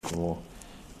and we'll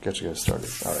get you guys started.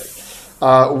 All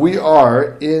right. We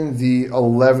are in the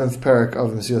 11th Perek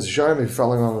of Mesillas Yesharim. If you're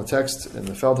following on the text in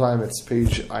the Feldheim, it's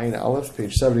page Yud-Alef,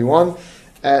 page 71,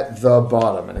 at the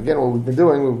bottom. And again, what we've been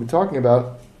doing, what we've been talking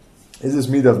about, is this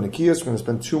midah of Nekius. We're going to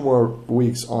spend 2 more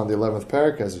weeks on the 11th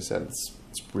Perek. As we said, it's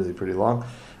really pretty long.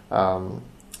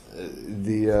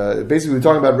 Basically, we're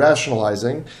talking about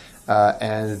rationalizing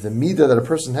and the midah that a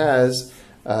person has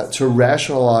to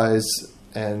rationalize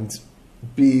and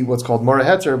be what's called mora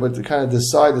heter, but to kind of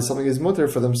decide that something is mutter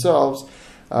for themselves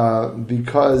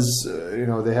because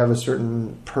they have a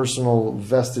certain personal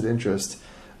vested interest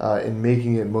in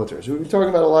making it mutter. So we've been talking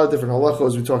about a lot of different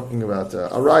halachos. We're talking about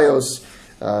arayos.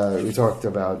 We talked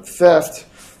about theft.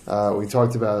 We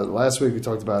talked about last week. We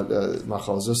talked about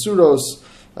machal zasuros,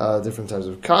 different types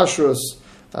of kashrus,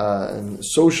 and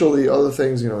socially other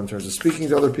things. In terms of speaking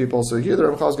to other people. So here the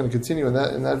Ramchal is going to continue in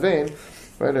that vein.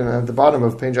 Right, and at the bottom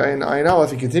of page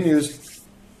Yud-Alef, he continues,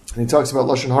 and he talks about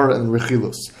lashon hara and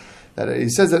rechilus. That he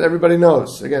says that everybody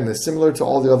knows. Again, it's similar to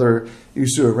all the other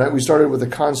isurim. Right, we started with a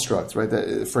construct. Right,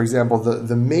 that, for example,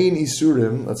 the main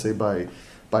isurim, let's say by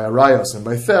arayos and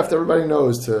by theft, everybody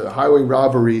knows highway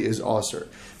robbery is aser,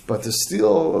 but to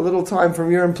steal a little time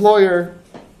from your employer,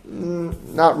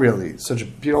 not really.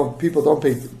 People don't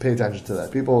pay attention to that.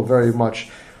 People very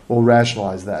much will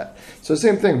rationalize that. So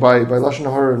same thing by lashon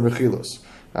hara and rechilus.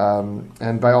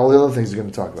 And by all the other things he's going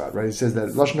to talk about, right? He says that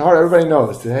lashon hara, everybody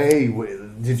knows. Hey,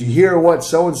 did you hear what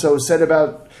so and so said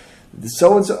about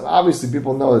so and so? Obviously,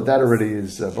 people know that already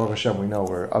is Baruch Hashem. We know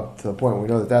we're up to the point where we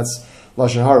know that that's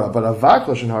lashon hara. But avak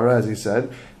lashon hara, as he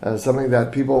said, is something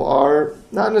that people are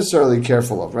not necessarily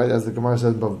careful of, right? As the Gemara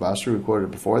says in Bava Basra, we quoted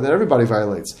it before, that everybody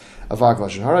violates avak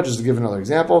lashon hara. Just to give another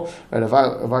example, right?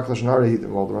 Avak lashon hara. The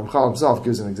Ramchal himself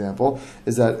gives an example.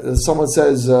 Is that someone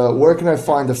says, "Where can I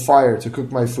find a fire to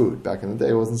cook my food?" Back in the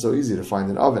day, it wasn't so easy to find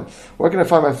an oven. Where can I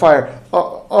find my fire?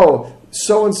 Oh,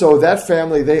 so and so, that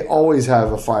family, they always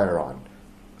have a fire on.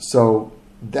 So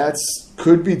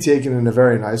could be taken in a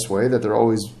very nice way, that they're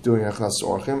always doing achnas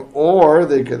orchim, or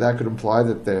that could imply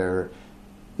that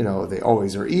they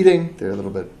always are eating.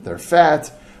 They're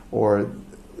fat, or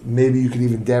maybe you could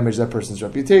even damage that person's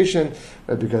reputation,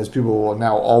 right? Because people will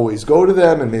now always go to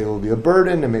them, and maybe it will be a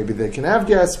burden, and maybe they can have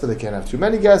guests, but they can't have too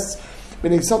many guests.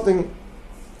 Meaning something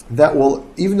that will,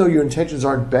 even though your intentions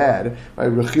aren't bad, right?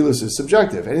 Rechilus is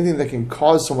subjective. Anything that can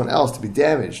cause someone else to be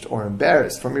damaged or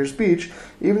embarrassed from your speech,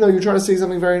 even though you're trying to say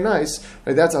something very nice,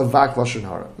 right? That's avak lashon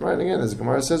hara, right? Again, as the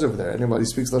Gemara says over there, anybody who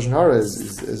speaks lashon hara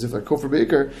is if like kofar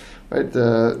beikar, right?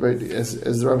 Right? As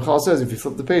the Ramchal says, if you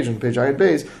flip the page on page Ayin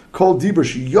Beis, kol dibur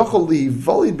sheyochol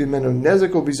lihivalid bimenu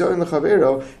nezek or bizoyin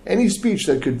lechavero, any speech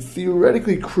that could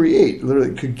theoretically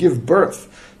literally could give birth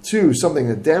to something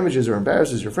that damages or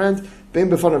embarrasses your friend,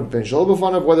 ben b'fanav, ben shelo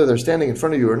b'fanav, whether they're standing in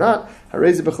front of you or not,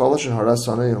 that's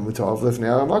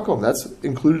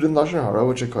included in lashon hara,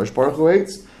 which Akash Baruch Hu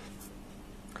hates.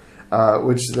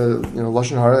 Which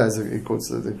lashon hara, as it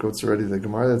quotes already the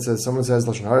Gemara that says, someone says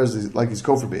lashon hara is like he's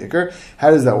kofar beikar.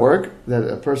 How does that work? That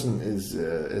a person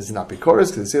is not bikoris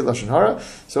because they say lashon hara.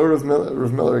 So Rav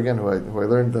Miller again, who I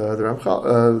learned the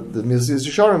Ramchal, the Mesillas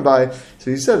Yesharim by. So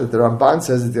he said that the Ramban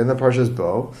says at the end of Parshas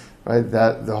Bo, right,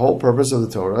 that the whole purpose of the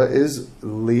Torah is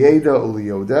liyeda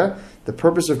uliyoda. The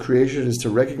purpose of creation is to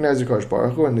recognize Akash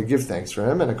Baruch Hu and to give thanks for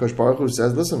him. And Akash Baruch Hu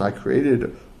says, listen, I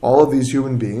created all of these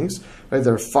human beings. Right?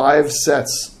 There are 5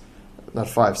 sets, not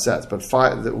 5 sets, but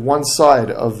 5. One side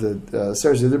of the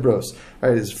Seres Dibros,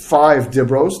 right, is 5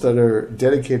 Dibros that are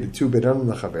dedicated to Bedan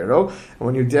Lechavero. And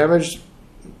when you damage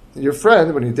your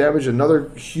friend, when you damage another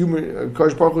human,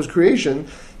 Akash Baruch Hu's creation,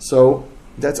 so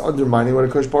that's undermining what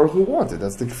Akash Baruch Hu wanted.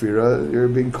 That's the kfira. You're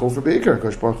being kofar beikar.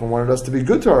 Akash Baruch Hu wanted us to be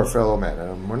good to our fellow man,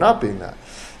 and we're not being that.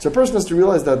 So a person has to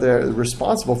realize that they're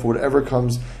responsible for whatever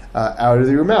comes out of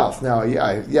your mouth. Now,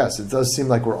 yes, it does seem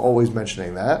like we're always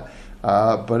mentioning that,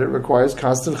 but it requires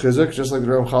constant chizuk, just like the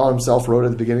Ramchal himself wrote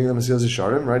at the beginning of the Mesillas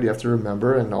Yesharim, right? You have to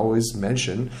remember and always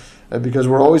mention, because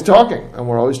we're always talking, and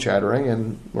we're always chattering,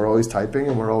 and we're always typing,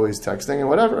 and we're always texting, and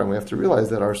whatever, and we have to realize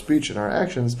that our speech and our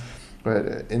actions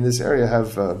in this area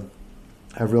have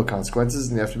real consequences,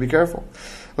 and you have to be careful.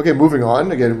 Okay, moving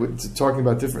on, again, talking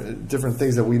about different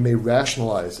things that we may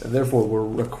rationalize, and therefore will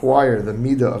require the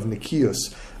midah of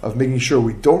Nekius, of making sure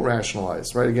we don't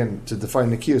rationalize, right? Again, to define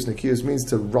Nekius means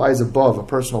to rise above a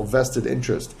personal vested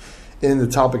interest in the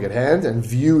topic at hand and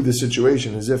view the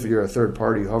situation as if you're a third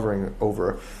party hovering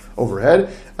overhead.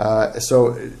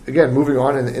 So again, moving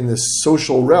on in the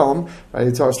social realm, right,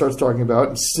 it starts talking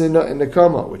about sinna and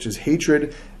nekama, which is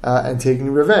hatred and taking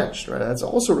revenge. Right, that's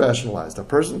also rationalized. A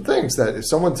person thinks that if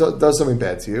someone does something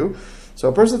bad to you, So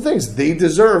a person thinks they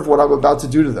deserve what I'm about to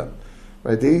do to them,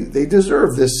 right? They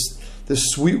deserve this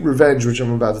sweet revenge which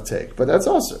I'm about to take. But that's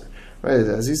also, right?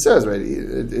 As he says, right?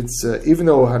 It's even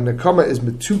though hanekama is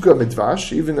metuka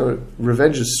midvash, even though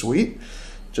revenge is sweet,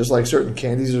 just like certain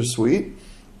candies are sweet,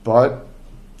 but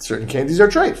certain candies are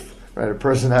treif. Right, a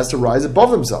person has to rise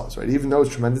above themselves, right? Even though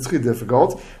it's tremendously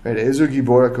difficult, right? Ezer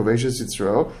gibora koveshes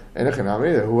yitzro,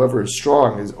 enechanami. Whoever is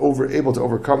strong is able to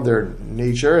overcome their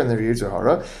nature and their yetzer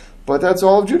hara. But that's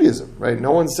all of Judaism, right?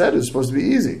 No one said it's supposed to be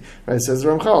easy, right? It says the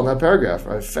Ramchal in that paragraph,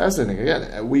 right? Fascinating.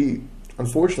 Again, we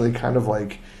unfortunately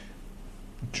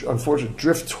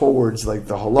drift towards like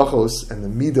the halachos and the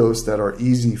midos that are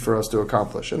easy for us to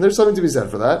accomplish, and there's something to be said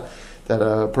for that. That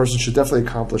a person should definitely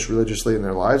accomplish religiously in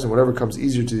their lives, and whatever comes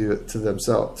easier to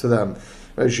them,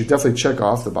 right, you should definitely check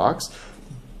off the box.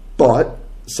 But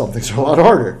some things are a lot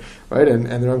harder, right? And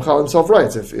the Ramchal himself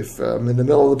writes, if I'm in the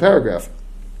middle of the paragraph,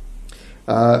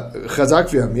 Chazak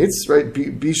v'amitz,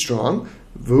 right? Be strong.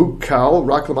 Vu kal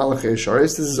rak l'malachei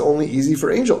sharis. This is only easy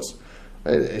for angels.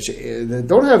 Right? They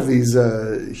don't have these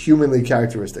humanly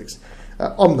characteristics.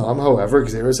 Omnam, however,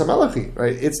 gzeres hamalachi,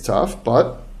 right? It's tough,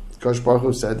 but Kosh Baruch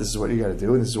Hu said, this is what you got to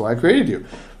do, and this is why I created you.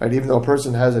 Right? Even though a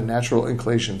person has a natural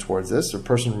inclination towards this, a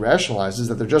person rationalizes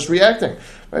that they're just reacting.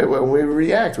 Right? When we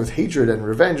react with hatred and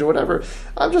revenge or whatever,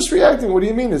 I'm just reacting. What do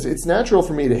you mean? It's natural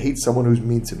for me to hate someone who's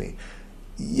mean to me.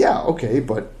 Yeah, okay,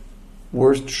 but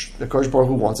the Kosh Baruch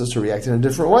Hu wants us to react in a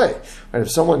different way. Right?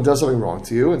 If someone does something wrong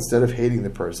to you, instead of hating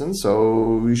the person,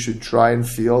 so we should try and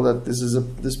feel that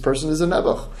this person is a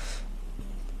nebuch.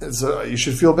 So you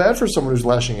should feel bad for someone who's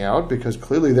lashing out, because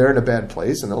clearly they're in a bad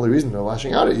place, and the only reason they're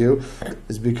lashing out at you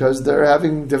is because they're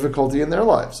having difficulty in their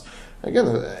lives. Again,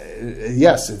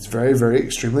 yes, it's very, very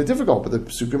extremely difficult, but the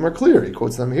psukim are clear. He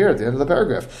quotes them here at the end of the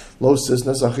paragraph. Lo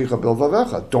sisnas achicha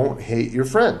bilvavecha. Don't hate your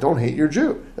friend. Don't hate your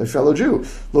Jew, a fellow Jew.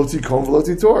 Lo tikom v'lo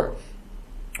titor.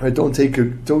 Right? Don't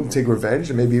take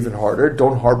revenge, and maybe even harder,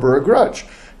 don't harbor a grudge.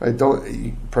 Right?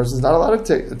 Person's not allowed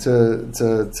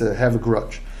to have a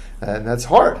grudge. And that's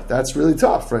hard. That's really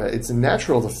tough. Right? It's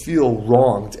natural to feel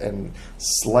wronged and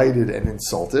slighted and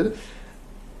insulted.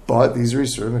 But these are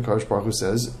Yisurim, the Kosh Baruch Hu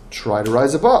says, try to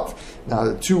rise above. Now,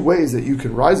 the two ways that you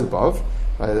can rise above,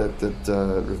 right, that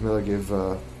Rav Miller gave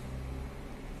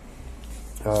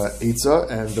Eitzah,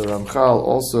 and the Ramchal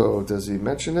also, does he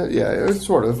mention it? Yeah,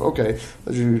 sort of. Okay,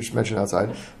 let's just mention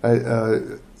outside.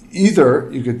 Either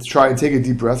you could try and take a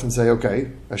deep breath and say,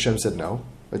 okay, Hashem said no.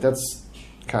 Like, that's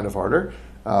kind of harder.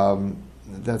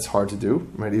 That's hard to do,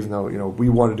 right? Even though, we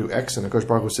want to do X, and the Kosh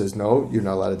Baruch Hu says, no, you're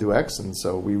not allowed to do X, and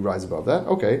so we rise above that.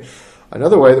 Okay.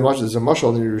 Another way, there's a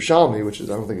mashal in the Yerushalmi, which is,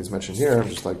 I don't think it's mentioned here. I'm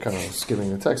just kind of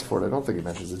skimming the text for it. I don't think he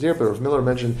mentions it here, but Rav Miller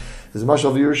mentioned, there's a mashal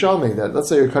of the Yerushalmi, that let's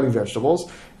say you're cutting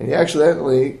vegetables, and you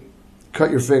accidentally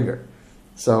cut your finger.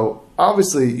 So,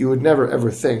 obviously, you would never ever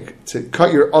think to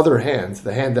cut your other hand,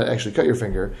 the hand that actually cut your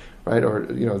finger, right? Or,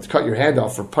 to cut your hand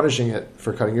off for punishing it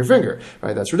for cutting your finger,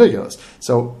 right? That's ridiculous.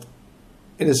 So,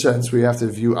 in a sense, we have to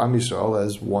view Am Yisrael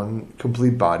as one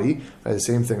complete body. Right? The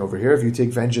same thing over here. If you take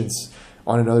vengeance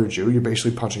on another Jew, you're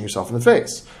basically punching yourself in the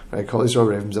face. Right? Kol Yisrael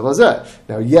Reivim Zelazeh.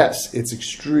 Now, yes, it's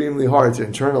extremely hard to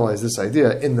internalize this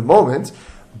idea in the moment,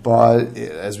 but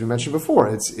as we mentioned before,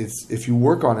 it's if you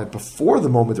work on it before the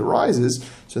moment arises,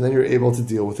 so then you're able to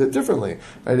deal with it differently.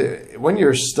 Right? When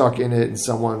you're stuck in it and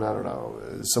someone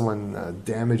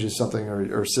damages something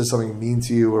or says something mean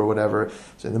to you or whatever,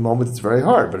 so in the moment it's very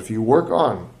hard. But if you work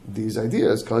on these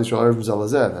ideas, Kol Yisrael Reivim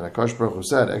Zelazeh, and Akash Baruch Hu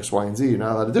said X, Y, and Z, you're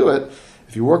not allowed to do it.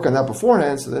 If you work on that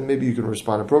beforehand, so then maybe you can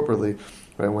respond appropriately,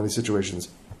 right, when these situations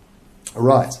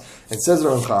arise. It says in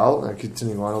Ramchal,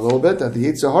 continuing on a little bit, that the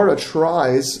Yetzer Hara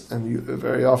tries, and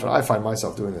very often I find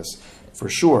myself doing this for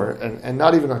sure, and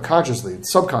not even unconsciously,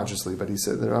 subconsciously, but he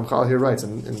said, the Ramchal here writes,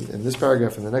 in this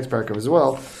paragraph and the next paragraph as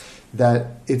well, that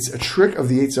it's a trick of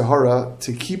the Yetzer Hara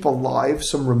to keep alive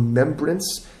some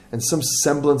remembrance and some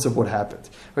semblance of what happened.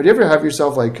 Right? Do you ever have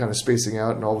yourself kind of spacing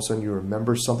out, and all of a sudden you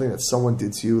remember something that someone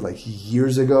did to you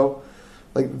years ago?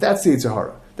 That's the Yetzer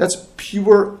Hara. That's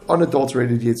pure,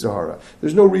 unadulterated Yetzer Hara.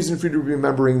 There's no reason for you to be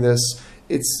remembering this.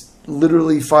 It's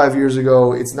literally 5 years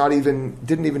ago. It's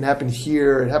didn't even happen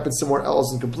here. It happened somewhere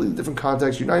else in a completely different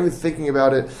context. You're not even thinking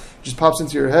about it. It just pops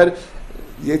into your head.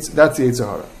 That's the Yetzer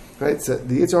Hara. Right? So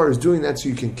the Yetzer Hara is doing that so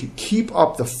you can keep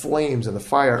up the flames and the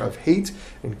fire of hate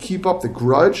and keep up the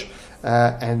grudge.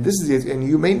 And this is and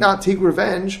you may not take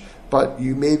revenge, but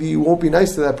you won't be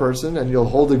nice to that person, and you'll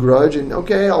hold a grudge. And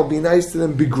okay, I'll be nice to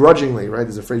them begrudgingly. Right?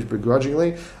 There's a phrase,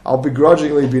 begrudgingly. I'll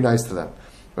begrudgingly be nice to them.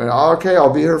 Right? Okay,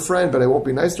 I'll be her friend, but I won't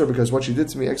be nice to her because what she did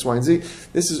to me, X, Y, and Z.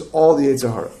 This is all the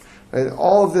Yetzer Hara. Right?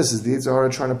 All of this is the Yetzer Hara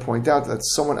trying to point out that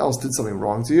someone else did something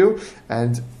wrong to you,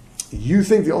 and you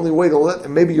think the only way to let,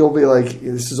 and maybe you'll be like,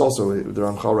 this is also, the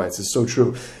Ramchal writes, it's so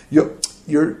true.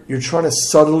 You're trying to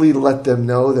subtly let them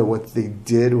know that what they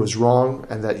did was wrong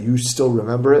and that you still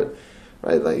remember it,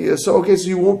 right? Like, so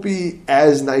you won't be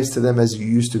as nice to them as you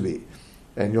used to be,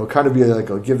 and you'll kind of be like,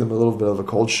 give them a little bit of a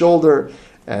cold shoulder,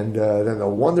 and then they'll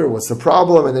wonder what's the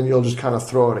problem, and then you'll just kind of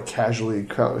throw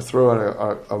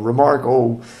out a remark,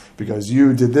 because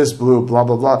you did this, blah blah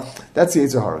blah. That's the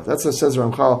Yetzer Hara. That's what says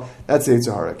Ramchal. That's the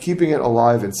Yetzer Hara. Keeping it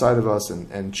alive inside of us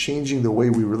and changing the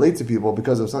way we relate to people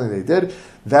because of something they did.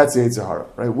 That's the Yetzer Hara,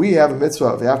 right? We have a mitzvah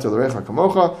of v'ahavta l'recha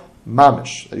kamocha,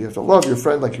 mamish. That you have to love your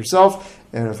friend like yourself,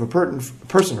 and if a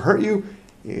person hurt you,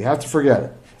 you have to forget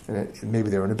it. And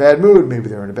maybe they were in a bad mood, maybe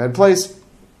they were in a bad place.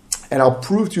 And I'll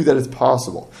prove to you that it's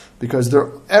possible, because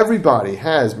everybody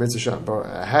has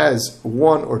mitzvah has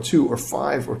 1 or 2 or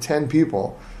 5 or 10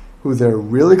 people who they're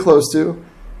really close to,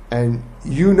 and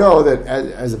you know that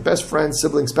as a best friend,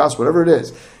 sibling, spouse, whatever it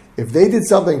is, if they did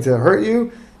something to hurt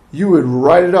you, you would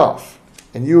write it off,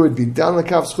 and you would be dan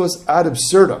l'kaf zchus ad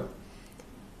absurdum.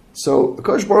 So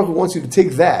HaKadosh Baruch Hu wants you to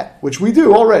take that, which we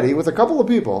do already with a couple of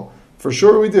people, for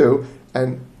sure we do,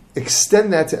 and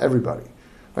extend that to everybody.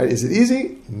 Right? Is it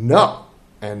easy? No.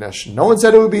 And no one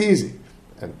said it would be easy.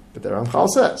 But the Ramchal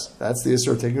says that's the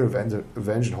issue of taking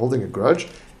revenge and holding a grudge.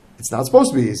 It's not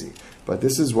supposed to be easy. But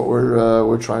this is what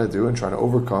we're trying to do, and trying to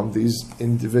overcome these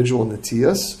individual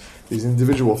netias, these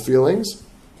individual feelings.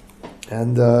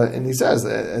 And he says,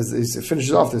 as he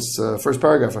finishes off this first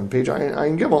paragraph on page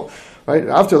Ayin Gimel, right?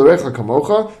 After l'recha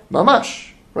kamocha,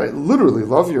 mamash. Right? Literally,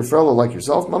 love your fellow like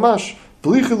yourself, mamash.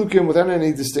 B'li chilukim, without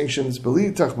any distinctions,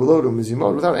 b'li tachbelot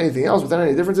mizimot, without anything else, without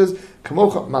any differences,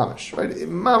 kamocha mamash, right?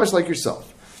 Mamash like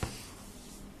yourself.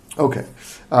 Okay,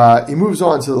 he moves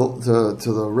on to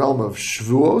the realm of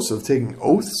shvuos, of taking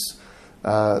oaths.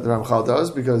 The Ramchal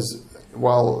does, because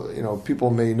while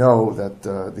people may know that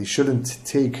they shouldn't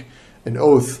take an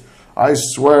oath, I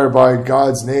swear by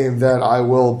God's name that I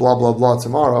will blah blah blah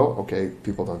tomorrow. Okay,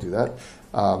 people don't do that.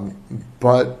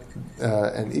 But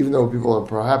even though people are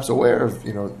perhaps aware of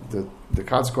the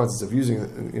consequences of using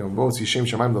Mesillas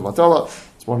Yesharim levatala,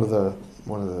 it's one of the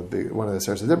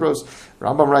Seres Dibros.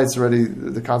 Rambam writes already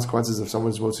the consequences of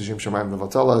someone's Mesillas Yesharim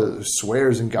levatala,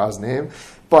 swears in God's name.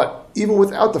 But even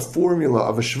without the formula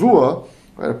of a shvua,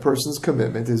 right, a person's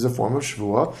commitment is a form of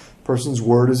shvua. A person's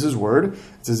word is his word.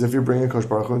 It's as if you're bringing Kosh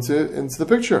Baruch Hu into the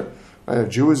picture. Right? A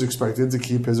Jew is expected to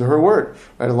keep his or her word.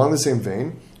 Right? Along the same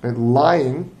vein, right?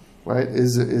 Lying, right,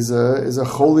 is a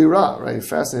holy ra. Right?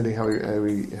 Fascinating how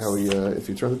we if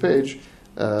you turn the page,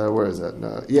 where is that?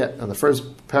 On the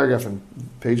first paragraph on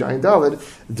page Ayin Daled,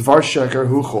 Dvar Sheker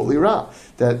hu choli ra.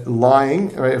 That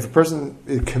lying, right? If a person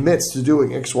commits to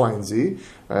doing X, Y, and Z,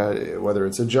 whether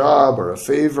it's a job or a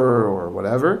favor or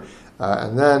whatever.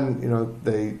 And then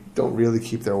they don't really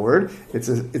keep their word. It's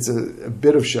a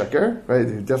bit of sheker, right?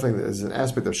 There definitely is an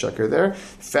aspect of sheker there.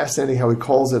 Fascinating how he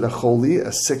calls it a choli,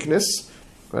 a sickness.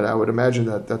 Right? I would imagine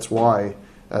that's why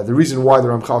the reason why the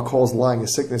Ramchal calls lying a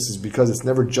sickness is because it's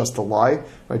never just a lie.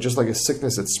 Right? Just like a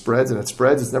sickness, it spreads.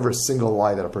 It's never a single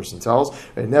lie that a person tells.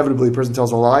 Right? Inevitably, a person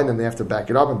tells a lie, and then they have to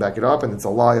back it up, and it's a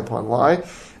lie upon lie,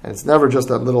 and it's never just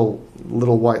that little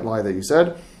white lie that you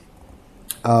said.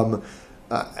 And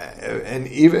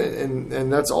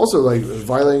that's also like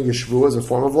violating a shvuah is a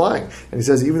form of lying. And he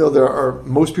says, even though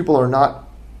most people are not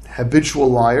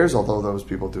habitual liars, although those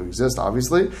people do exist,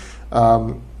 obviously,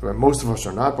 most of us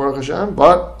are not, Baruch Hashem,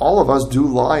 but all of us do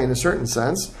lie in a certain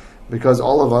sense, because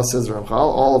all of us, says Ramchal,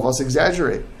 all of us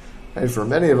exaggerate. And for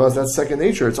many of us, that's second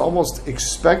nature. It's almost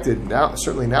expected now,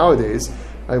 certainly nowadays,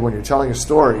 right, when you're telling a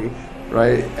story.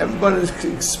 Right, everybody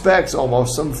expects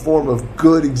almost some form of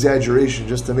good exaggeration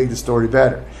just to make the story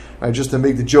better, right? Just to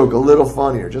make the joke a little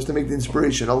funnier, just to make the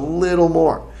inspiration a little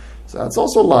more. So that's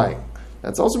also lying.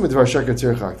 That's also midvar sheker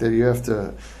tirchak that you have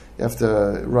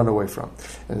to run away from.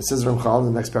 And it says Ramchal in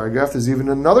the next paragraph, there's even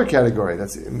another category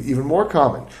that's even more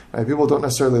common. Right? People don't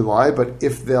necessarily lie, but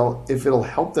if it'll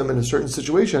help them in a certain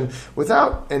situation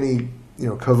without any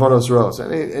kavanos ros,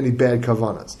 any bad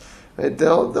kavanas. Right?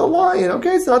 They'll lie,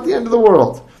 okay, it's not the end of the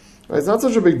world. Right? It's not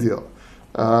such a big deal.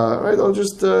 Right? They'll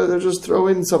just throw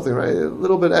in something, right, a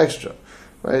little bit extra,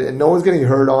 right, and no one's getting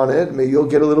hurt on it. Maybe you'll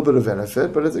get a little bit of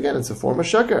benefit, but it's a form of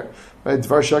sheker, right?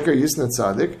 Dvar sheker yisnet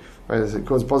tzadik, right? As it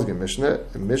goes pasuk in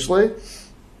Mishlei,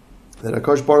 that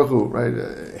HaKadosh Baruch Hu,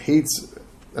 right, hates.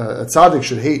 A tzaddik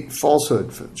should hate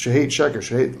falsehood, should hate sheker,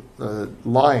 should hate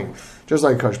lying, just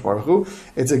like HaKadosh Baruch Hu.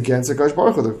 It's against HaKadosh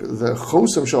Baruch Hu. The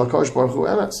chosim shel HaKadosh Baruch Hu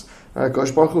emes. Right?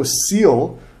 HaKadosh Baruch Hu's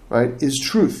seal, right, is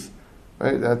truth.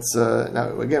 right? That's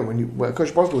now again when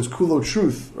Kosh Baruch Hu is kulo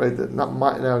truth, right? That not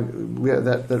my, now we have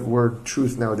that word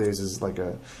truth nowadays is like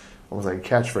almost like a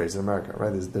catchphrase in America,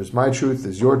 right? There's my truth,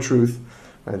 there's your truth,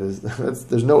 right?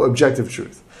 There's no objective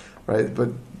truth, right? But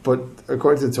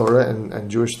according to the Torah and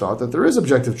Jewish thought, that there is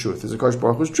objective truth. There's a Kosh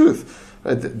Baruch Hu's truth.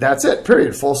 Right? That's it.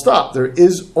 Period. Full stop. There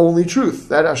is only truth.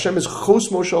 That Hashem is Chos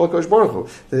Moshe Kosh Baruch Hu.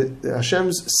 The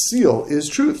Hashem's seal is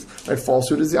truth. Right?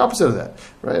 Falsehood is the opposite of that.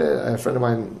 Right? A friend of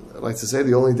mine likes to say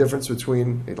the only difference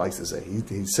between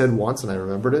he said once and I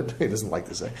remembered it. He doesn't like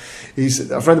to say.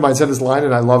 A friend of mine said this line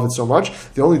and I love it so much.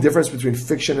 The only difference between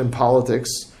fiction and politics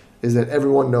is that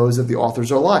everyone knows that the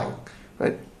authors are lying.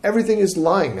 Right? Everything is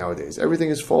lying nowadays. Everything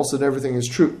is false and everything is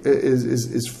true.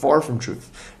 Is far from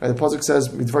truth. Right? The pasuk says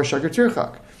midvar shaker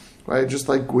tirchak. Right? Just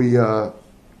like we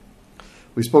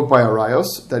spoke by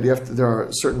arayos that there are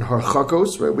certain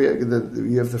harchakos. Right?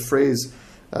 You have the phrase.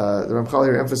 The Ramchal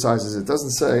here emphasizes. It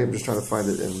doesn't say. I'm just trying to find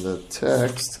it in the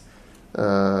text.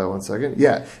 1 second.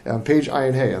 Yeah, on page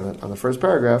Ayin Hey on the first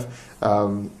paragraph,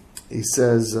 he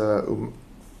says.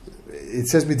 It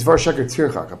says midvar shaker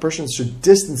tirchak. A person should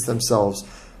distance themselves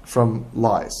from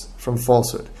lies, from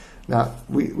falsehood. Now,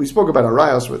 we spoke about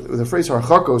arayos, with the phrase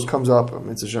harchakos comes up.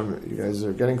 It's Hashem, you guys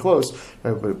are getting close,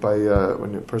 right? But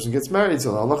when a person gets married,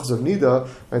 so the halachas of nida,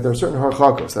 right, there are certain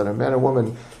harchakos that a man and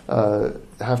woman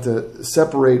have to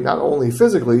separate not only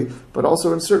physically, but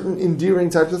also in certain endearing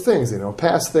types of things,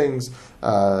 past things.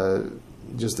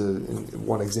 Just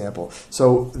one example.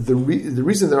 So the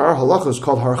reason there are halachos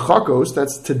called harchakos,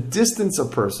 that's to distance a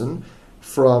person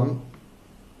from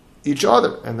each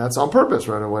other, and that's on purpose.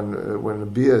 Right? When a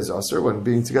bia is usher, when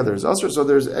being together is usher, so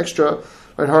there's extra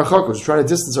harchakos, trying to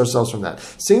distance ourselves from that.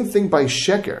 Same thing by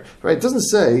sheker. Right? It doesn't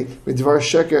say midvar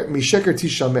sheker misheker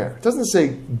tishamer. It doesn't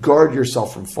say guard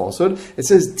yourself from falsehood. It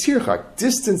says tirchak,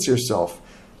 distance yourself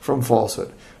from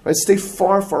falsehood. Right? Stay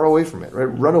far, far away from it. Right?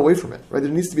 Run away from it. Right?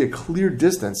 There needs to be a clear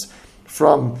distance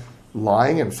from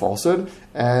lying and falsehood,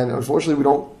 and unfortunately, we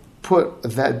don't put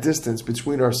that distance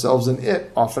between ourselves and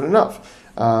it often enough.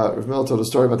 Rav Miller told a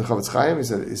story about the Chavetz Chaim. He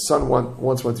said his son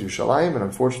once went to Yerushalayim, and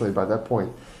unfortunately, by that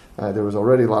point, there was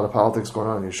already a lot of politics going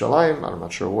on in Yerushalayim. I'm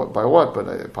not sure what,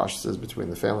 but Pasha says between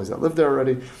the families that lived there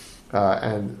already.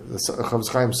 And the Chavetz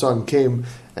Chaim's son came,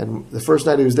 and the first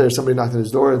night he was there, somebody knocked on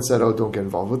his door and said, "Oh, don't get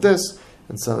involved with this."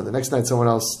 And so the next night, someone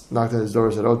else knocked on his door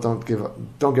and said, "Oh, don't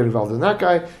get involved in that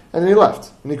guy." And then he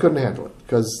left, and he couldn't handle it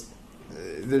because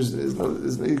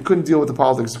he couldn't deal with the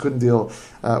politics, he couldn't deal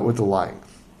with the lying.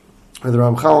 The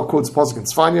Ramchal quotes pasuk in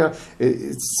Tzfanya.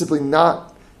 It's simply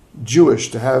not Jewish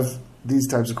to have these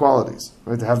types of qualities,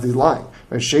 right? To have the lying,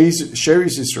 right? Sheris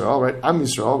Yisrael, right? Am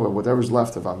Yisrael, but whatever's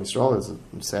left of Am Yisrael is a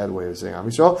sad way of saying Am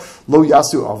Yisrael. Lo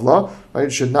yasu avla,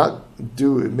 right? Should not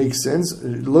make sins.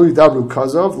 Lo yidabru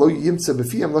kazav, lo yimtze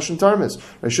b'fiyam lashon tarmis.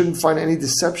 Right? Shouldn't find any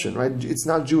deception, right? It's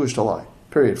not Jewish to lie.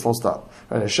 Period. Full stop.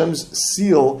 Right? Hashem's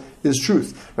seal is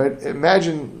truth, right?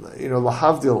 Imagine,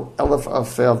 lahavdil elef av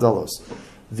fe'avdalos,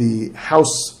 the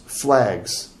house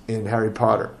flags in Harry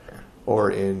Potter, or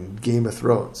in Game of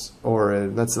Thrones, or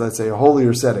in, let's say, a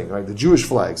holier setting, right? The Jewish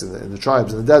flags in the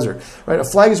tribes in the desert, right? A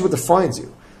flag is what defines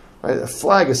you, right? A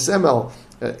flag, a semel,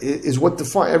 is what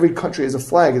defines every country as a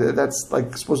flag. That's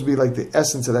like supposed to be like the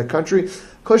essence of that country.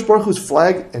 Kosh Baruch Hu's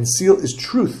flag and seal is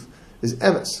truth, is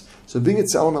emes. So being at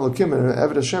Tzelem Elokim and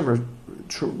Eved Hashem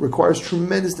requires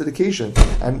tremendous dedication,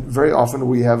 and very often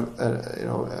we have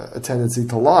a tendency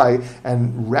to lie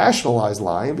and rationalize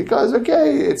lying because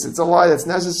it's a lie that's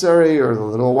necessary, or the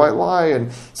little white lie,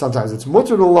 and sometimes it's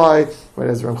mutter to lie. Right,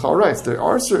 as Ramchal writes, there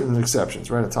are certain exceptions.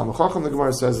 Right, a Talmud Chacham, the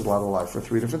Gemara says, is allowed to lie for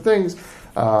 3 different things.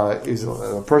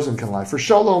 A person can lie for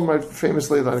shalom, right?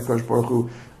 Famously, that Kosh Baruch Hu,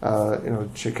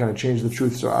 kind of change the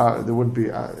truth so there wouldn't be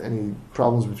any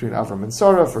problems between Avram and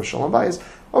Sarah for shalom bayis.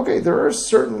 Okay, there are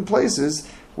certain places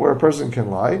where a person can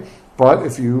lie, but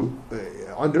if you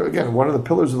again, one of the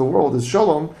pillars of the world is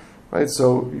shalom, right?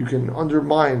 So you can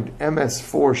undermine MS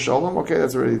for shalom. Okay,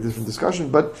 that's already a different discussion,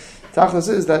 but tachlis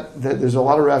is that there's a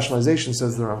lot of rationalization,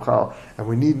 says the Ramchal, and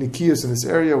we need Nekius in this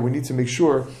area. We need to make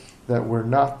sure that we're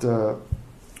not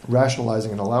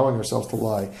rationalizing and allowing ourselves to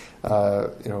lie,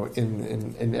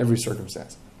 in every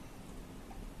circumstance.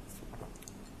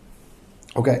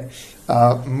 Okay,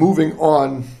 moving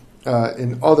on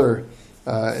in other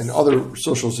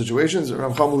social situations,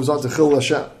 Ramchal moves on to Chil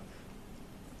Hashem.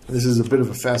 This is a bit of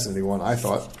a fascinating one, I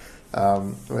thought.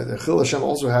 The Chil Hashem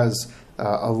also has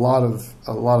a lot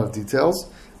of details.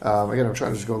 Again, I'm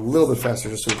trying to just go a little bit faster,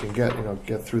 just so we can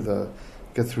get through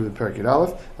get through the Perek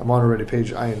Yud-Alef. I'm on already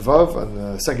page Ayin Vav on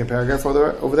the second paragraph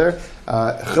over there.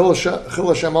 Chil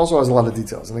Hashem also has a lot of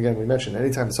details. And again, we mentioned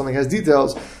anytime something has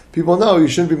details, people know you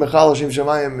shouldn't be Mechal Hashem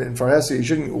Shemayim in Farhesi. You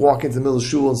shouldn't walk into the middle of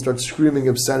shul and start screaming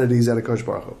obscenities at a Kosh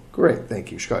Baruch Hu. Great,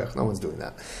 thank you, Shkoyach. No one's doing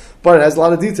that. But it has a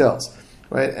lot of details.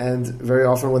 Right, and very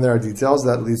often when there are details,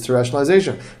 that leads to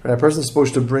rationalization. Right, a person is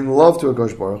supposed to bring love to a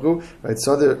Kosh Baruch Hu. Right,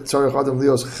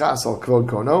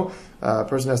 a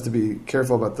person has to be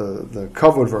careful about the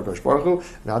kavod for a Kosh Baruch Hu.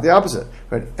 Not the opposite.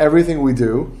 Right, everything we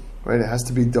do, right, it has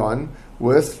to be done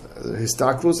with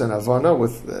histaklus and avana,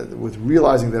 with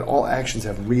realizing that all actions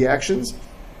have reactions.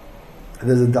 And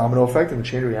there's a domino effect and a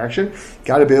chain reaction.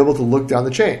 Got to be able to look down the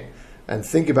chain and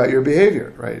think about your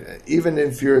behavior, right? Even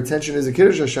if your attention is a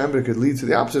kiddush Hashem, but it could lead to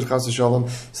the opposite, chas v'shalom,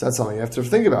 so that's something you have to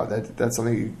think about. That's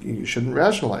something you shouldn't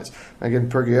rationalize. Again,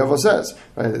 Perek Yud says,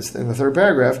 right, in the third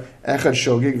paragraph, echad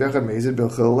shogeg v'echad mezid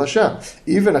b'chil Hashem.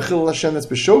 Even a chil Hashem that's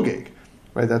b'shogeg,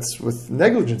 right, that's with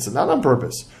negligence and not on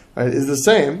purpose, right, is the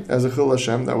same as a chil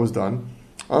Hashem that was done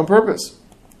on purpose.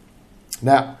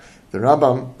 Now, the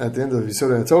Rambam at the end of the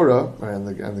Yisodei Torah, right, and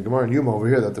the Gemara in Yuma over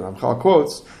here that the Ramchal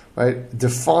quotes, right,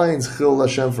 defines Chil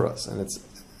Hashem for us. And it's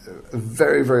a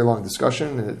very, very long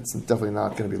discussion, and it's definitely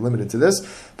not going to be limited to this.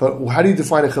 But how do you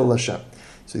define a Chil Hashem?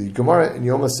 So the Gemara in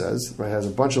Yoma says, right, has a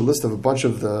bunch of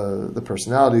the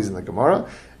personalities in the Gemara,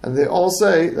 and they all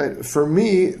say, right, for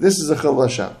me, this is a Chil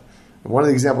Hashem. And one of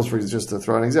the examples, for just to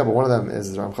throw an example, one of them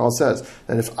is, the Ramchal says,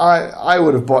 that if I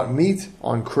would have bought meat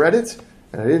on credit,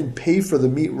 and I didn't pay for the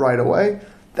meat right away,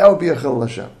 that would be a Chil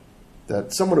Hashem.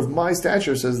 That someone of my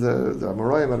stature, says the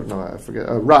Amoraim, I don't know, I forget,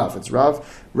 Rav, it's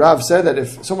Rav. Rav said that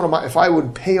if I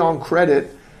would pay on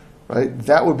credit, right,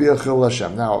 that would be a Chil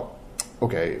Hashem. Now,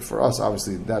 okay, for us,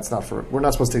 obviously, we're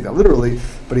not supposed to take that literally,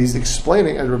 but he's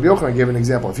explaining, and Rabbi Yochanan gave an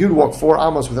example. If you'd walk 4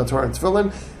 amos without Torah and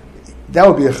Tefillin, that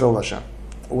would be a Chil Hashem.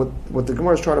 What the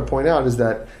Gemara is trying to point out is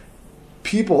that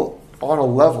people on a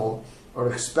level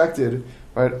are expected,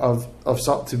 right,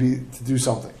 to do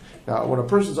something. Now, when a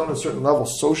person's on a certain level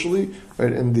socially,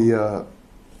 right, in the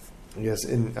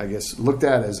I guess looked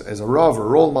at as a rav or a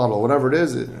role model, whatever it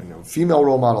is, female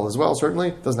role model as well. Certainly,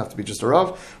 it doesn't have to be just a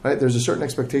rav, right? There's a certain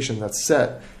expectation that's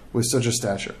set with such a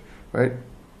stature, right?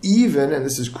 Even, and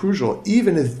this is crucial,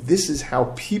 even if this is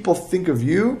how people think of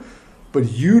you,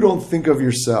 but you don't think of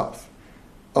yourself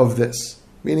of this.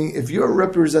 Meaning, if you're a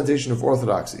representation of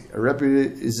orthodoxy, a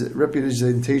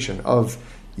representation of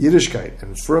Yiddishkeit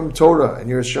and from Torah and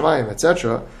Yiras Shamayim,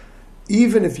 etc.,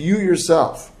 even if you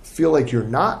yourself feel like you're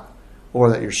not, or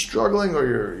that you're struggling, or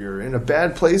you're in a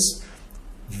bad place,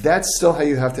 that's still how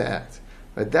you have to act.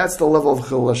 Right? That's the level of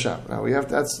Chil Hashem. Now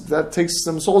that takes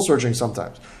some soul searching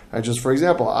sometimes. Right? Just for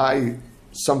example, I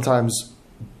sometimes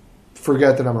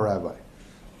forget that I'm a rabbi.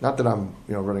 Not that I'm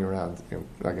running around,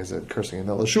 like I said, cursing in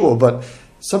the shul, but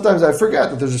sometimes I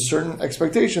forget that there's a certain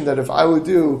expectation that if I would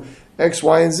do X,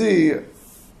 Y, and Z,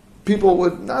 people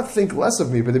would not think less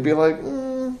of me, but they'd be like,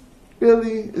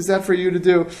 really? Is that for you to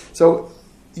do? So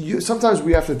sometimes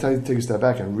we have to take a step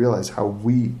back and realize how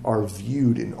we are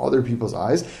viewed in other people's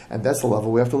eyes, and that's the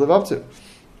level we have to live up to.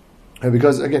 And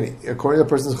because, again, according to the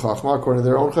person's chachma, according to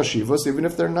their own chashivos, even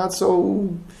if they're not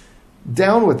so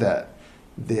down with that,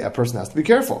 the person has to be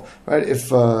careful, right?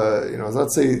 If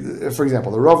let's say, for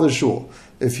example, the Rav of the Shul,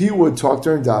 if he would talk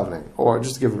during davening, or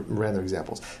just to give random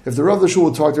examples, if the Rav of the Shul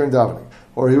would talk during davening,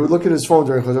 or he would look at his phone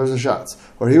during Chazar Zashatz,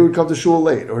 or he would come to Shul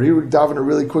late, or he would daven a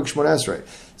really quick Shmon Esrei,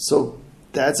 so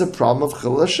that's a problem of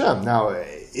Chil Hashem. Now,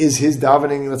 is his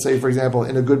davening, let's say, for example,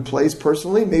 in a good place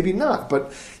personally? Maybe not,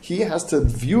 but he has to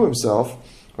view himself,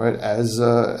 right, as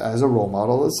a role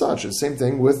model as such. The same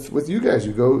thing with you guys.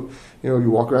 You go,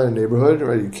 you walk around a neighborhood,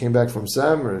 right? You came back from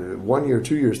SEM, or 1 year,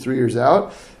 2 years, 3 years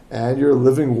out, and you're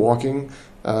living, walking,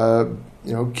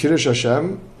 Kiddush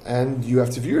Hashem, and you have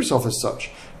to view yourself as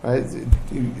such, right?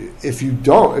 If you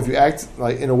act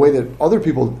like in a way that other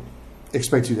people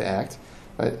expect you to act,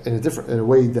 right, in a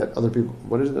way that other people,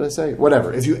 what did I say?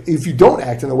 Whatever. If you don't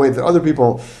act in the way that other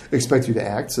people expect you to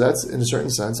act, so that's in a certain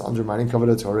sense undermining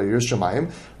Kavod Torah, Yiras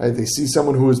Shamayim. Right? They see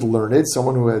someone who is learned,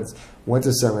 someone who went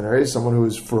to seminary, someone who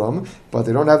is from, but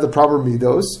they don't have the proper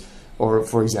midos, or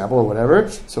for example, or whatever.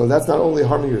 So that's not only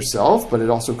harming yourself, but it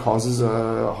also causes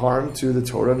harm to the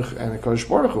Torah and the Kodesh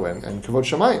Baruch Hu and Kavod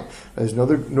Shamayim. There's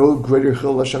no greater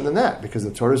Chil Hashem than that, because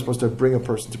the Torah is supposed to bring a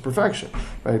person to perfection,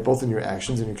 right? Both in your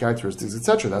actions and your characteristics,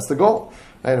 etc. That's the goal,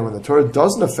 right? And when the Torah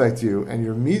doesn't affect you and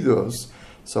your midos,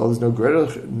 so there's no greater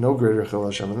Chil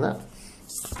Hashem than that.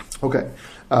 Okay.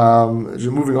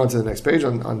 Moving on to the next page,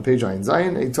 on page Ayin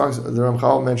Zayin, the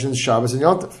Ramchal mentions Shabbos and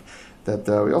Yom Tov. that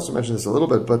we also mentioned this a little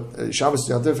bit, but Shabbos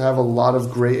and Yom Tov have a lot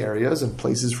of gray areas and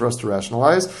places for us to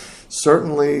rationalize.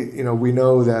 Certainly, we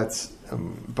know that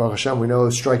Baruch Hashem, we know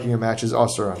striking a match is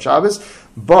asur on Shabbos,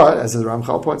 but as the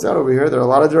Ramchal points out over here, there are a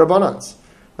lot of derabbanans.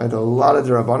 Right? There are a lot of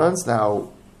derabbanans now,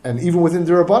 and even within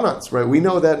derabbanans, right? We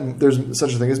know that there's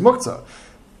such a thing as muktzah,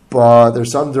 but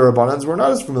there's some derabbanans we're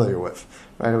not as familiar with.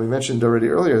 Right? And we mentioned already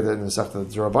earlier that in the Sefta, the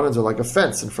derabbanans are like a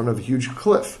fence in front of a huge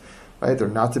cliff. Right? They're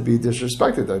not to be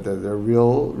disrespected. They're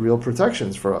real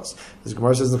protections for us. As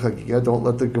Gemara says in the Chagiga, don't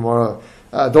let the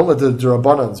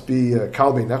derabbanans be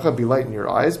kalbi necha, be light in your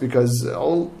eyes, because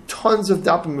tons of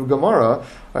dapim of Gemara,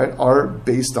 right, are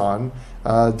based on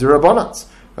derabbanans.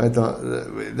 Right?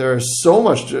 There's so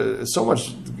much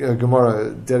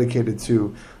Gemara dedicated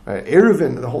to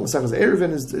Eruvin. The whole sentence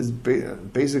Eruvin is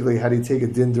basically how do you take a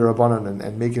din derabanan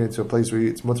and make it into a place where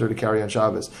it's mutter to carry on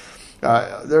Shabbos.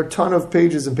 There are a ton of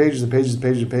pages and pages and pages and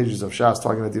pages and pages of Shas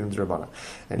talking about din derabanan.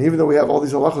 And even though we have all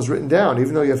these halachos written down,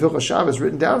 even though you have Hilchos Shabbos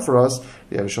written down for us,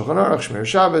 you have Shulchan Aruch, Shmir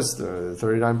Shabbos, the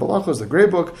 39 Balachos, the Grey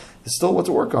Book, there's still what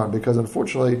to work on, because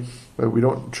unfortunately we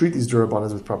don't treat these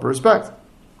derabanans with proper respect.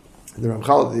 The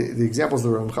Ramchal, the examples the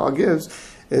Ramchal gives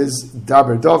is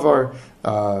Daber Davar.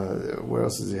 What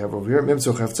else does he have over here?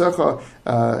 Mimtzu Chavtzecha,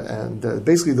 and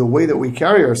basically the way that we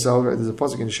carry ourselves. Right, there's a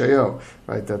pasuk in Shayo,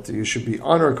 right, that you should be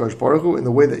honor Kosh Baruch Hu in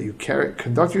the way that you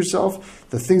conduct yourself,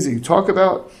 the things that you talk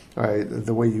about, right,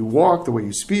 the way you walk, the way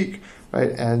you speak,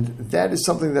 right, and that is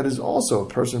something that is also a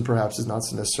person perhaps is not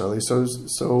necessarily so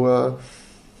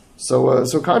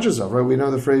conscious of. Right, we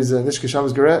know the phrase Nishka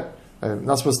Shabbos Geret. I'm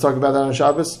not supposed to talk about that on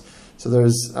Shabbos. So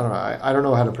there's, I don't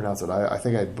know how to pronounce it. I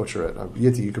think I'd butcher it.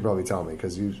 Yitti, you could probably tell me,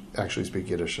 because you actually speak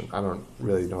Yiddish, and I don't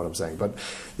really know what I'm saying. But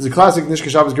there's a classic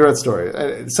Nishka Shabbos Geret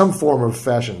story, some form of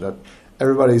fashion that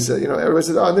everybody said, everybody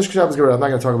says, oh, Nishka Shabbos Geret, I'm not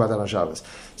going to talk about that on Shabbos.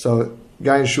 So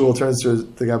guy in shul turns to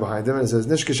the guy behind him and says,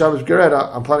 Nishka Shabbos Geret,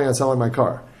 I'm planning on selling my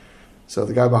car. So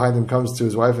the guy behind him comes to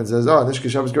his wife and says, oh, Nishka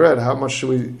Shabbos Geret, how much should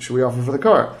we offer for the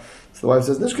car? So the wife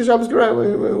says, Nishka Shabbos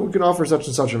Geret, we can offer such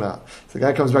and such amount. So the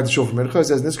guy comes back to shul for mincha and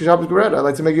says, Nishka Shabbos Geret, I'd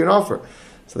like to make you an offer.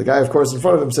 So the guy, of course, in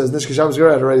front of him says, Nishka Shabbos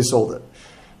Geret, I already sold it.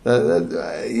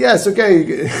 Yes,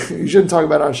 okay, you shouldn't talk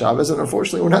about it on Shabbos, and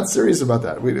unfortunately we're not serious about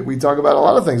that. We talk about a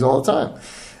lot of things all the time.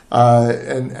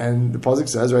 And the pasuk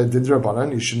says, right, din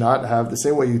d'Rabbanan, you should not have the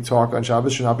same way you talk on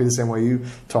Shabbos should not be the same way you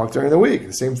talk during the week.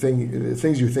 The same thing, the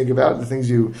things you think about, the things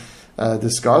you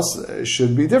discuss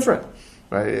should be different.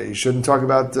 Right? You shouldn't talk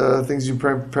about things you're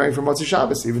preparing for Motzei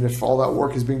Shabbos, even if all that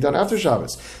work is being done after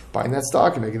Shabbos. Buying that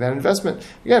stock and making that investment.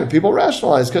 Again, people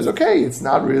rationalize because, okay, it's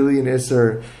not really an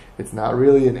Isser, it's not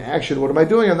really an action. What am I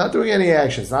doing? I'm not doing any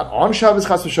action. It's not on Shabbos,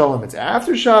 Chas v'Shalom, it's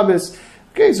after Shabbos.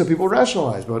 Okay, so people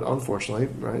rationalize, but unfortunately,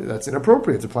 right, that's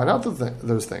inappropriate to plan out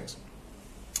those things.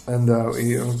 And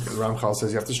Ramchal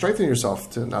says you have to strengthen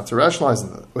yourself not to rationalize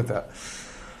with that.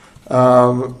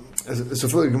 So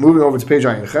moving over to page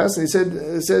Ayin Ches, and it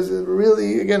says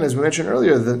really, again, as we mentioned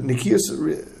earlier, that Nekius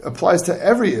applies to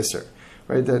every Isser,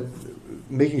 right? That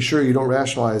making sure you don't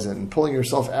rationalize it and pulling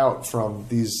yourself out from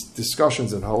these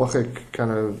discussions and halachic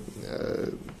kind of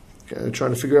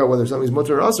trying to figure out whether something's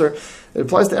mutter or asr, it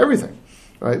applies to everything,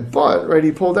 right? But, right,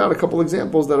 he pulled out a couple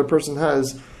examples that a person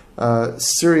has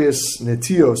serious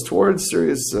netios towards,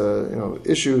 serious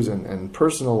issues and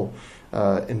personal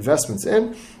investments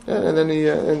in, and then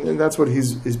and that's what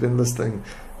he's been listing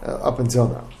up until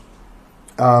now.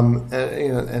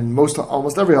 And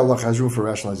almost every halach has room for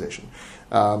rationalization.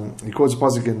 He quotes a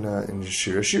pasuk in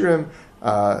Shir Yesharim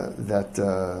that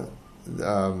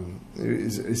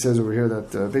he says over here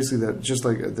that basically that just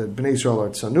like that Bnei Yisrael are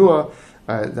tzanua,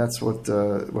 that's what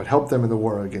helped them in the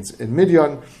war in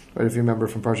Midian. Right, if you remember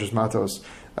from Parshas Matos,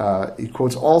 he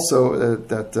quotes also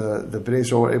that the Bnei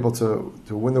Yisrael were able to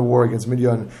win the war against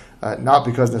Midian not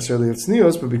because necessarily of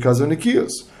tznius, but because of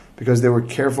Nekius, because they were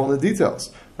careful in the details.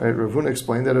 Right, Rav Huna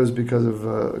explained that it was because of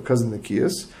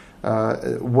Nekius.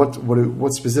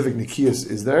 What specific Nekius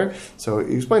is there? So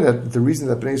he explained that the reason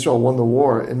that Bnei Yisrael won the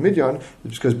war in Midian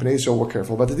is because Bnei Yisrael were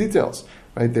careful about the details.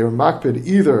 Right, they were makpid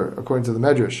either, according to the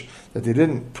Medrash, that they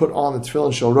didn't put on the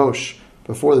tefillin shel rosh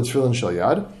before the tefillin shel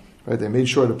yad. Right, they made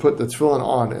sure to put the tefillin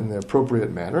on in the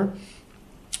appropriate manner,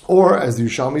 or as the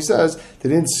Yerushalmi says, they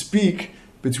didn't speak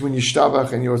between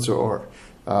Yishtabach and Yotzor Or.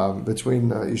 Between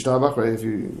Yishtabach, right, if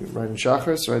you write in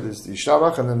Shachris, right, there's the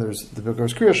Yishtabach, and then there's the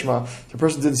Bilkos Kriya Shema. The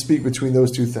person didn't speak between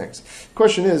those two things. The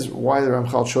question is why the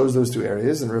Ramchal chose those two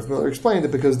areas, and Rav Miller explained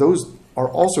that because those are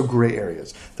also gray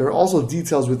areas. There are also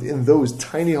details within those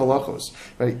tiny halachos,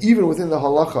 right? Even within the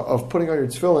halacha of putting on your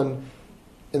tefillin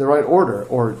in the right order,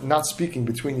 or not speaking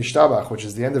between Yishtabach, which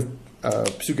is the end of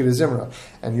Psukei de Zimra,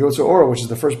 and Yotzer Ora, which is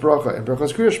the first bracha, and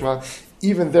Brachos Kriya Shema,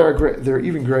 even there are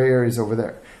even gray areas over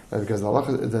there. Because the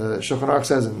Shulchan Aruch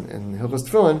says in Hilchos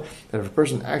Tefillin that if a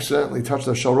person accidentally touched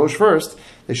the Shal Rosh first,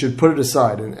 they should put it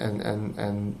aside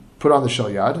and put on the Shal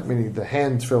Yad, meaning the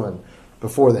hand tefillin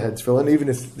before the head tefillin, even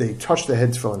if they touch the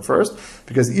head tefillin first,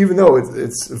 because even though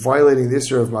it's violating the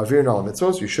issue of Ma'avir Nal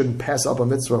mitzvah, so you shouldn't pass up a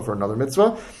mitzvah for another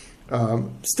mitzvah,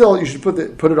 still you should put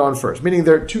it on first, meaning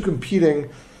they're two competing.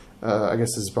 I guess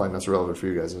this is probably not so relevant for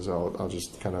you guys, so I'll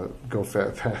just kind of go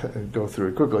through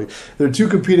it quickly. There are two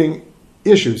competing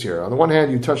issues here. On the one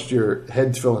hand, you touched your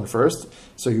head tefillin first,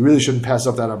 so you really shouldn't pass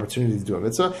up that opportunity to do a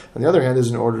mitzvah. On the other hand, is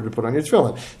in order to put on your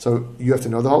tefillin. So you have to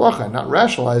know the halacha and not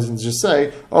rationalize and just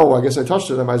say, oh, well, I guess I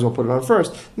touched it, I might as well put it on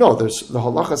first. No, the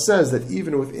halacha says that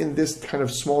even within this kind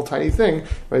of small, tiny thing,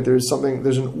 right, there's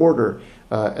an order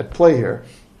at play here.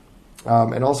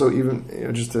 And also,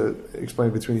 even just to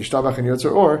explain between Yishtabach and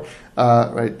Yotzer Or,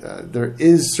 there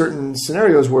is certain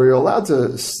scenarios where you're allowed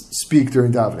to speak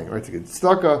during davening, right? To get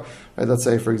tzedakah, right? Let's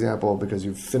say, for example, because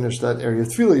you've finished that area of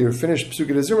tefillah, you're finished Psukei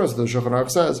de Zimra, so the Shulchan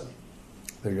Aruch says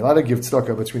that you're allowed to give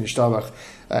tzedakah between Yishtabach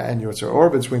and Yotzer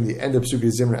Or, between the end of Psukei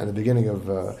de Zimra and the beginning of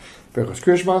Brachos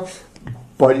Kriya Shema.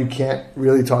 But you can't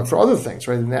really talk for other things,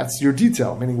 right? And that's your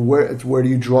detail, meaning where do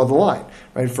you draw the line,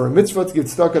 right? For a mitzvah to give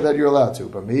tzedakah, that you're allowed to,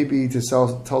 but maybe to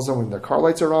tell someone their car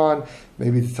lights are on,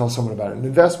 maybe to tell someone about an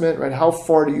investment, right? How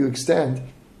far do you extend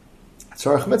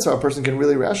tzarech mitzvah? A person can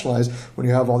really rationalize when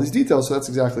you have all these details. So that's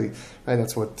exactly right.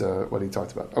 That's what he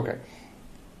talked about. Okay.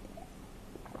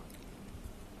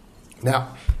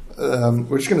 Now,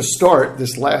 we're just going to start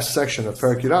this last section of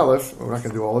Perek Yud-Alef. We're not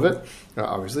going to do all of it,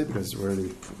 obviously, because we're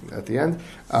already at the end.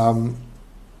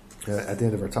 At the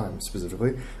end of our time,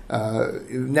 specifically.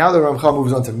 Now the Ramchal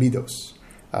moves on to Midos.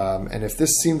 And if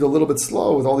this seemed a little bit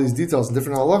slow with all these details and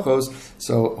different halachos,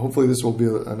 so hopefully this will be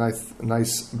a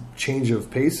nice change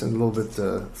of pace and a little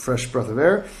bit fresh breath of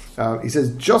air. He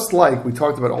says, just like we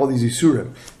talked about all these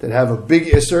Isurim that have a big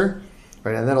Isser,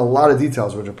 right, and then a lot of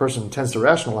details which a person tends to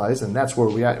rationalize, and that's where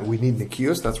we need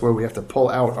Nekius. That's where we have to pull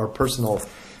out our personal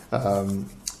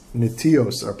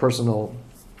Netios, our personal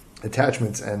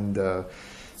attachments, and so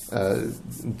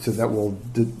that will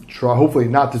hopefully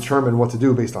not determine what to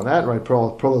do based on that, right?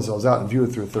 Pull ourselves out and view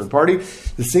it through a third party.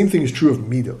 The same thing is true of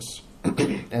Midos,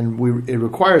 and it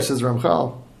requires, says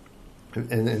Ramchal,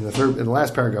 in the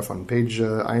last paragraph on page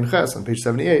Ayin Ches, on page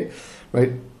 78,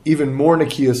 right? Even more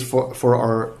Nekius for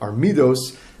our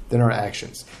Midos than our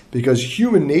actions, because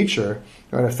human nature,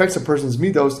 right, affects a person's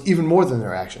Midos even more than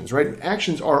their actions, right?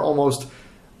 Actions are almost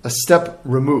a step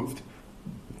removed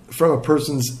from a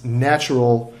person's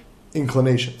natural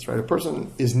inclinations, right? A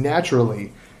person is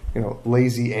naturally,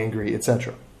 lazy, angry,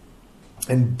 etc.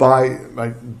 And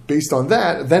based on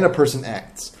that, then a person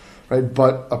acts, right?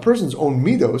 But a person's own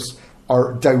midos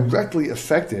are directly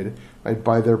affected, right,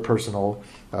 by their personal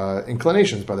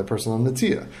inclinations, by their personal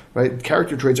netiya, right?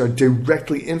 Character traits are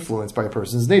directly influenced by a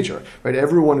person's nature, right?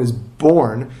 Everyone is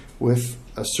born with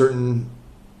a certain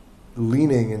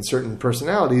leaning in certain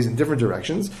personalities in different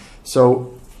directions,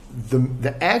 so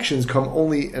the actions come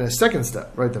only in a second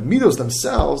step, right? The midos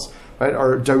themselves, right,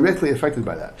 are directly affected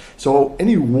by that. So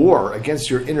any war against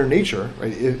your inner nature,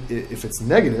 right, if it's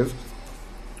negative,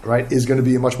 right, is going to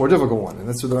be a much more difficult one, and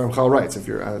that's what the Ramchal writes. If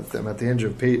you're at the end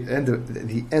of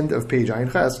page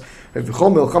Ayin Ches,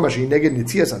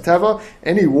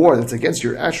 any war that's against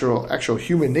your actual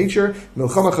human nature,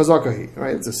 milchama chazakahi,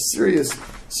 right? It's a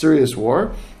serious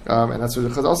war. And that's what the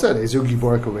Chazal said. Ezu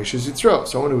gibor koreshes yitzro.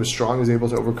 Someone who is strong is able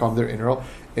to overcome their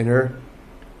inner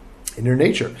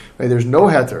nature. Right? There's no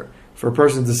heter for a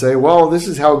person to say, "Well, this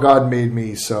is how God made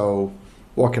me, so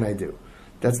what can I do?"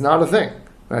 That's not a thing.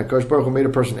 Right? Kosh Baruch Hu made a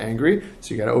person angry,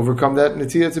 so you got to overcome that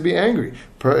netiya to be angry.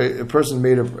 A person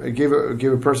gave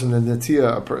a person a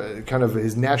netiya, kind of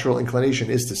his natural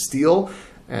inclination is to steal,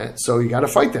 and so you got to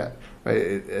fight that. Right?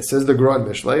 It says the Gra in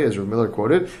Mishlei, as Rav Miller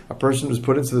quoted, a person was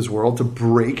put into this world to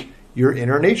break your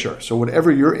inner nature. So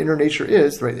whatever your inner nature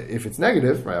is, right, if it's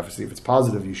negative, right, obviously if it's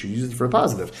positive, you should use it for a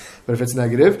positive. But if it's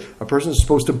negative, a person is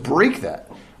supposed to break that.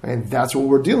 Right? And that's what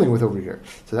we're dealing with over here.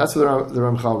 So that's what the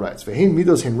Ramchal writes. Ve'hein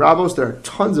midos hein rabos, there are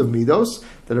tons of midos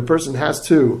that a person has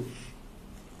to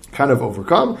kind of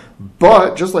overcome.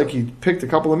 But just like he picked a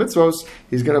couple of mitzvos,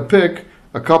 he's going to pick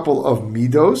a couple of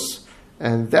midos,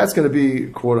 and that's going to be,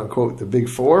 quote unquote, the big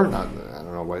four. I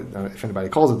don't know if anybody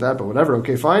calls it that, but whatever.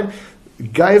 Okay, fine.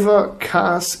 Gaiva,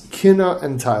 kas, kina,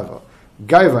 and taiva.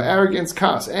 Gaiva, arrogance;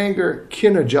 kas, anger;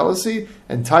 kina, jealousy;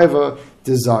 and taiva,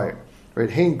 desire. Right?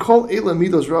 Hein kol eila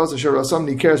midos ras asher rasam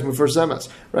nikeres mufarsemes.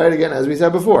 Right? Again, as we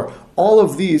said before, all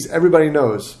of these everybody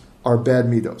knows are bad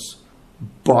midos,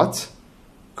 but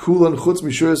kulan chutz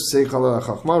mishus seichal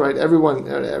chachma. Right? Everyone,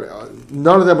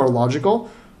 none of them are logical.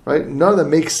 Right? None of them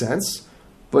make sense,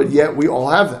 but yet we all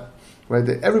have them. Right?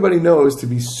 That everybody knows to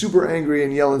be super angry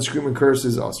and yell and scream and curse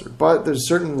is usher, but there's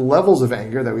certain levels of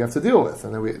anger that we have to deal with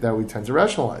and that we tend to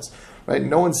rationalize. Right?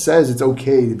 No one says it's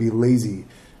okay to be lazy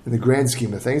in the grand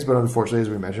scheme of things, but unfortunately, as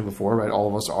we mentioned before, right, all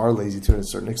of us are lazy to a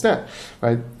certain extent,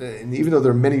 right? And even though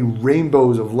there are many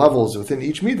rainbows of levels within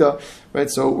each midah, right?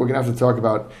 So we're going to have to talk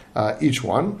about each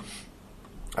one.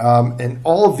 And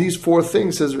all of these four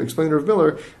things, as explained Rav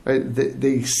Miller, right,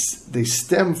 they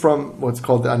stem from what's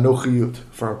called the anochiyut,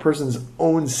 from a person's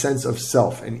own sense of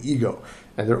self and ego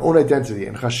and their own identity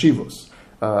and chashivos.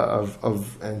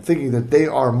 And thinking that they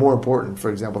are more important, for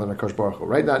example, than HaKadosh Baruch Hu,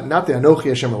 right? Not the Anochi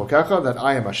Hashem Elokecha, that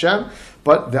I am Hashem,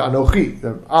 but the Anochi,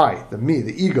 the I, the me,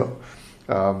 the ego.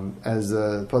 As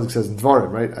the pasuk says in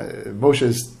Dvarim, right? Moshe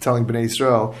is telling Bnei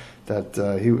Israel that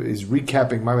he's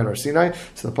recapping Ma'amad Har Sinai.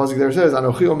 So the pasuk there says,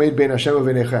 "Anochi omeid bein Hashem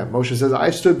u'veinechem." Moshe says, "I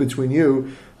stood between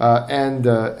you and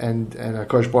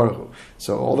HaKadosh Baruch Hu."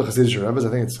 So all the Chassidish Rebbes, I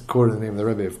think it's quoted in the name of the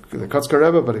Rebbe, the Kotzker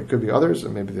Rebbe, but it could be others, or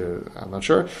maybe I'm not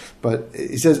sure. But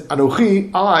he says,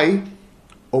 "Anochi, I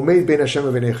omeid bein Hashem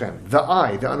u'veinechem." The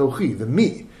I, the Anochi, the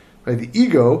me, right? The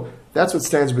ego. That's what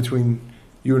stands between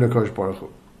you and HaKadosh Baruch Hu.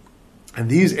 And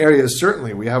these areas,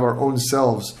 certainly, we have our own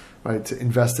selves, right,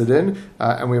 invested in,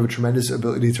 and we have a tremendous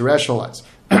ability to rationalize.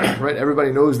 Right?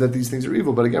 Everybody knows that these things are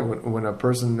evil, but again, when a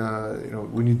person,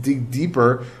 when you dig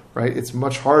deeper, right, it's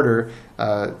much harder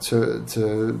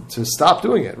to stop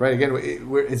doing it. Right? Again,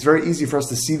 it's very easy for us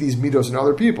to see these midos in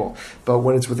other people, but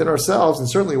when it's within ourselves, and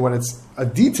certainly when it's a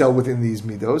detail within these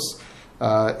midos,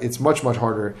 it's much, much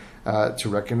harder to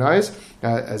recognize.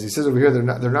 As he says over here,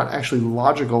 they're not actually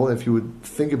logical if you would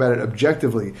think about it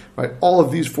objectively. Right? All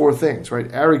of these four things, right?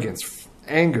 Arrogance,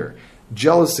 anger,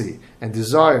 jealousy, and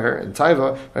desire, and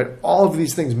taiva, right? All of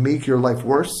these things make your life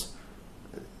worse.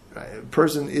 Right? A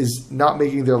person is not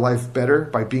making their life better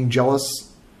by being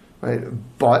jealous, right?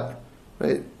 But,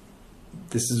 right,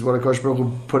 this is what HaKadosh Baruch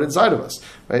Hu put inside of us.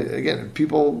 Right? Again,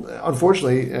 people,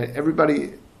 unfortunately,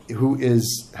 everybody who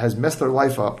has messed their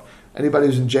life up, anybody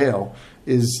who's in jail,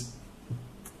 is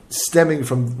stemming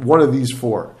from one of these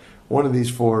four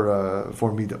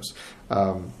midos.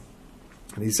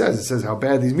 And it says how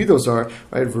bad these midos are,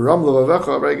 right? V'ram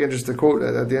levavecha, right? Again, just to quote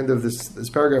at the end of this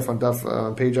paragraph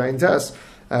on page Ayin Tes,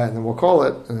 and then we'll call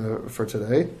it for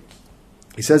today.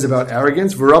 He says about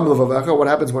arrogance, v'ram levavecha, what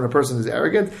happens when a person is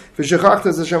arrogant?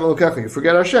 V'shechachtas Hashem Elokecha, you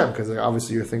forget Hashem, because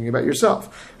obviously you're thinking about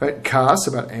yourself, right? Kas,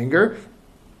 about anger.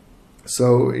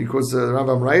 So he quotes the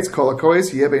Rambam writes, "Kol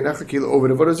hakoyes yeh beinecha ki l'oved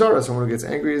avodah zarah." Someone who gets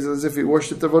angry is as if he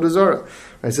worshipped avodah zarah.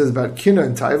 Right? It says about kina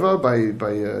and taiva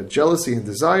by jealousy and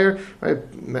desire. Right?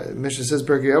 Mishnah says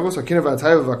Perek Avos, "Kina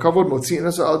v'taiva v'kavod motzi'in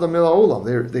us adam mil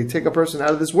ha'olam." They take a person out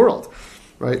of this world,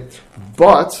 right?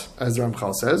 But as the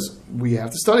Ramchal says, we have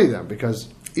to study them because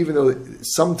even though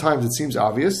sometimes it seems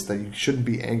obvious that you shouldn't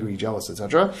be angry, jealous,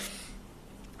 etc.,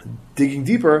 digging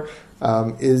deeper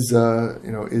is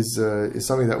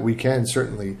something that we can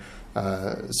certainly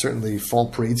fall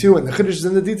prey to, and the chiddush is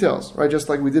in the details, right? Just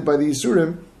like we did by the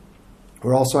Yisurim,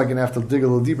 we're also going to have to dig a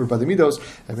little deeper by the midos,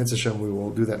 and Mitzvah Shem, we will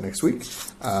do that next week.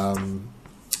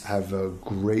 Have a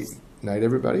great night,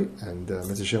 everybody, and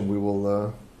Mitzvah Shem, we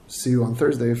will see you on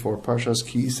Thursday for Parshas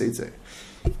Ki Seitzei.